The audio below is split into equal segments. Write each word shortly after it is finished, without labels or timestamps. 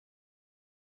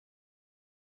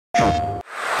The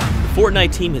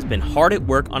Fortnite team has been hard at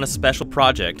work on a special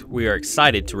project we are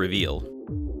excited to reveal.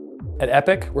 At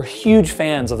Epic, we're huge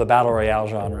fans of the Battle Royale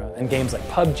genre and games like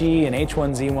PUBG and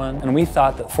H1Z1, and we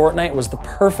thought that Fortnite was the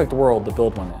perfect world to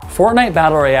build one in. Fortnite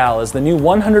Battle Royale is the new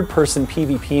 100-person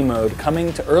PvP mode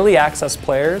coming to early access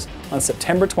players on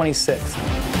September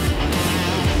 26th.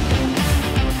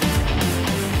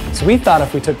 So we thought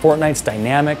if we took Fortnite's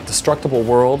dynamic, destructible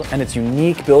world and its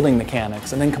unique building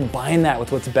mechanics and then combine that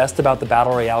with what's best about the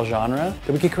Battle Royale genre,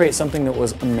 that we could create something that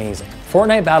was amazing.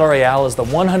 Fortnite Battle Royale is the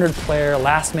 100-player,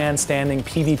 last man standing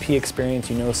PvP experience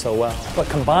you know so well, but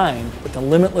combined with the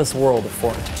limitless world of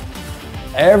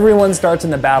Fortnite. Everyone starts in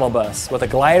the battle bus with a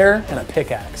glider and a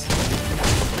pickaxe.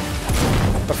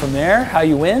 But from there, how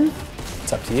you win,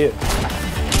 it's up to you.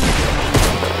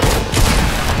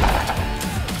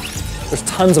 There's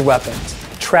tons of weapons,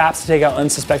 traps to take out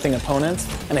unsuspecting opponents,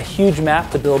 and a huge map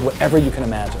to build whatever you can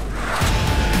imagine.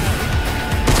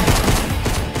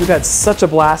 We've had such a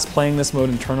blast playing this mode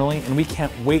internally, and we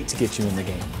can't wait to get you in the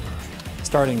game.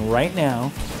 Starting right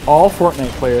now, all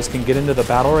Fortnite players can get into the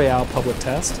Battle Royale public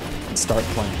test and start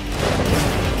playing.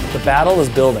 The battle is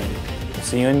building. We'll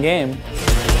see you in game.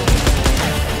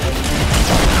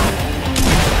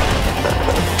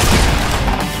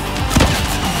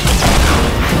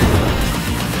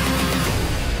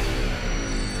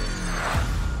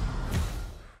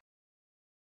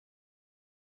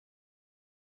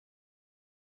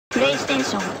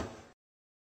 PlayStation